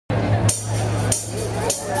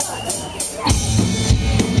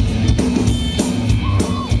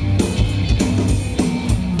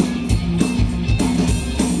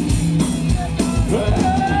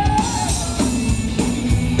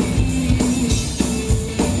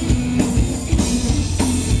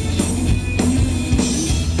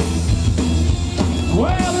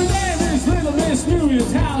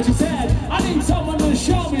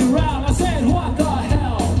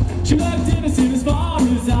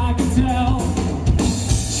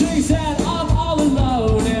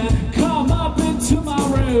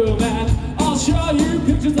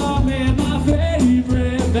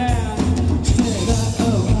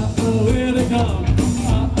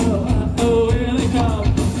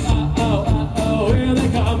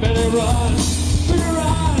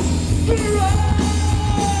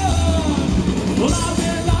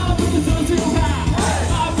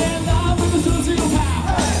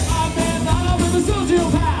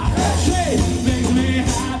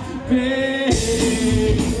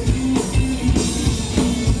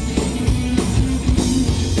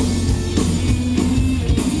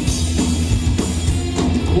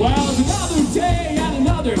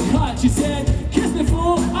but she said, kiss me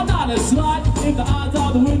fool, I'm not a slut. If the odds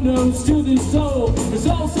are the windows to this soul is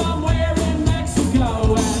all somewhere in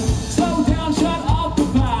Mexico. And slow down, shut off the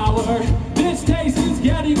power. This taste is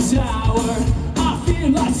getting sour. I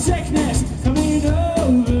feel like sickness coming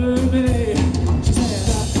over me. She said,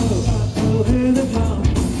 uh-oh, here they come.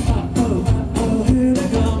 Uh-oh, here they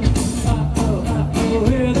come. Uh-oh,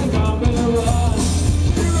 here they come. Better run,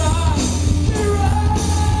 run, run.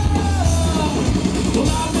 Well,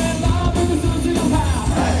 I'm in love with the sociopath.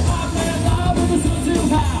 I'm in love with the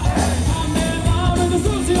sociopath. I'm in love with the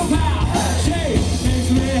sociopath. She makes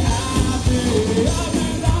me happy. I'm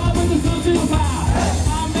in love with the sociopath.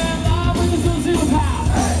 I'm in love with the sociopath.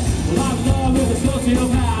 Well, I'm in love with the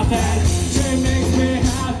sociopath, and she makes me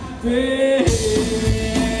happy.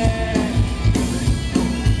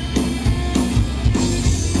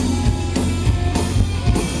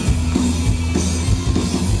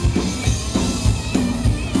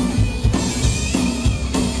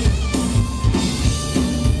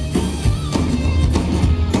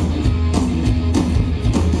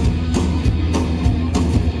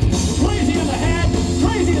 Crazy in the head,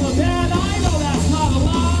 crazy in the bed, I know that's not a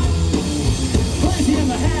lie. Crazy in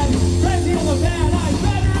the head, crazy in the bed, I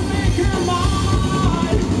better make her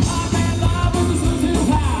mine. I'm in love with the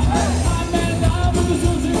sociopath. I'm in love with the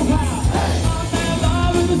sociopath. I'm in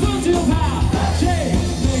love with the sociopath. She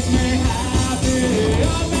makes me happy.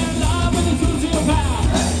 I'm in love with the sociopath.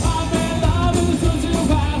 I'm in love with the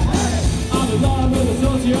sociopath. I'm in love with the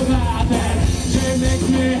sociopath, and she makes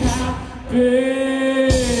me happy.